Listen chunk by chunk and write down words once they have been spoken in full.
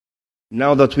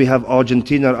Now that we have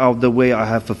Argentina out the way, I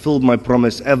have fulfilled my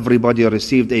promise. Everybody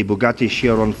received a Bugatti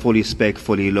Chiron fully spec,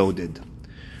 fully loaded.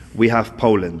 We have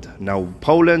Poland. Now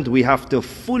Poland, we have to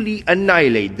fully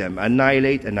annihilate them.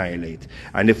 Annihilate.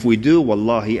 And if we do,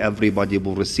 wallahi, everybody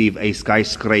will receive a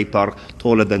skyscraper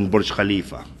taller than Burj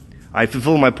Khalifa. I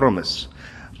fulfill my promise.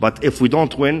 But if we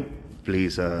don't win,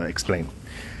 please explain.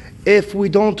 If we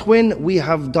don't win, we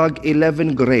have dug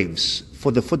 11 graves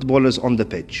for the footballers on the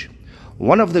pitch.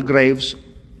 One of the graves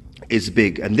is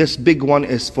big, and this big one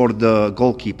is for the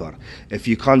goalkeeper. If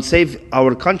you can't save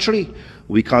our country,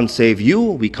 we can't save you,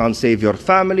 we can't save your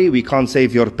family, we can't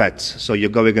save your pets, so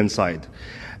you're going inside.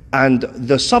 And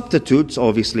the substitutes,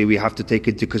 obviously we have to take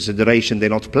into consideration they're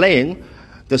not playing.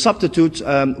 The substitutes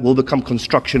will become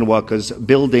construction workers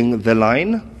building the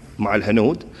line, Ma'al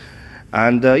Hanoud.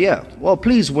 And yeah, well,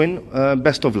 please win,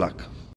 best of luck.